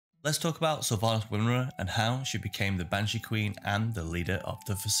Let's talk about Sylvanas Windrunner and how she became the Banshee Queen and the leader of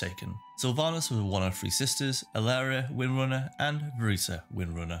the Forsaken. Sylvanas was one of three sisters, Ilaria Windrunner and Verita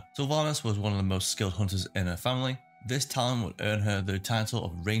Windrunner. Sylvanas was one of the most skilled hunters in her family. This talent would earn her the title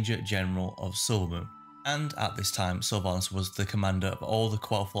of Ranger General of Silvermoon. And at this time, Sylvanas was the commander of all the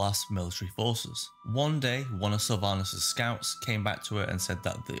Quel'Thalas military forces. One day, one of Sylvanas' scouts came back to her and said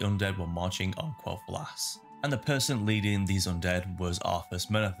that the undead were marching on Quel'Thalas, and the person leading these undead was Arthas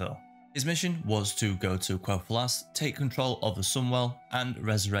Menethil. His mission was to go to Quel'Thalas, take control of the Sunwell, and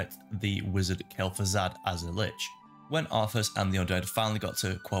resurrect the wizard Kel'Thuzad as a lich. When Arthas and the undead finally got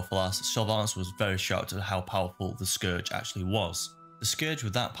to Quel'Thalas, Sylvanas was very shocked at how powerful the Scourge actually was. The Scourge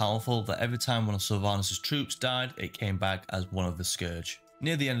was that powerful that every time one of Sylvanas' troops died, it came back as one of the Scourge.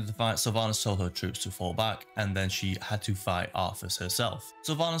 Near the end of the fight, Sylvanas told her troops to fall back, and then she had to fight Arthas herself.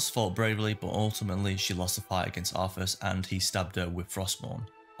 Sylvanas fought bravely, but ultimately she lost the fight against Arthas and he stabbed her with Frostmourne.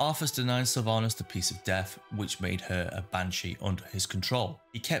 Arthas denied Sylvanas the piece of death, which made her a Banshee under his control.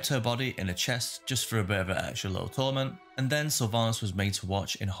 He kept her body in a chest just for a bit of an extra little torment, and then Sylvanas was made to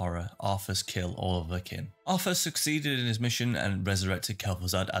watch in horror Arthas kill all of her kin. Arthas succeeded in his mission and resurrected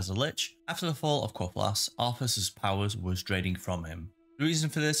Kel'Thuzad as a lich. After the fall of Quel'Thalas, Arthas' powers was draining from him. The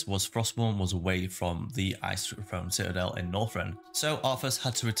reason for this was Frostmourne was away from the Ice Throne Citadel in Northrend, so Arthas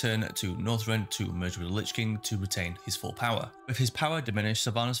had to return to Northrend to merge with the Lich King to retain his full power. With his power diminished,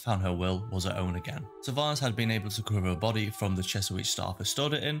 Sylvanas found her will was her own again. Sylvanas had been able to recover her body from the chest which Arthas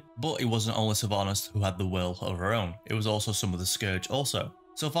stored it in, but it wasn't only Sylvanas who had the will of her own, it was also some of the Scourge also.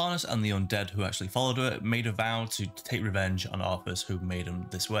 Sylvanas and the undead who actually followed her made a vow to take revenge on Arthas who made them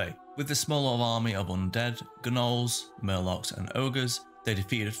this way. With the small little army of undead, gnolls, murlocs and ogres, they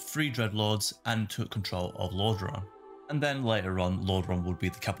defeated 3 dreadlords and took control of Lordaeron. And then later on, Lordaeron would be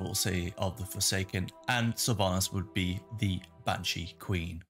the capital city of the Forsaken and Sylvanas would be the Banshee Queen.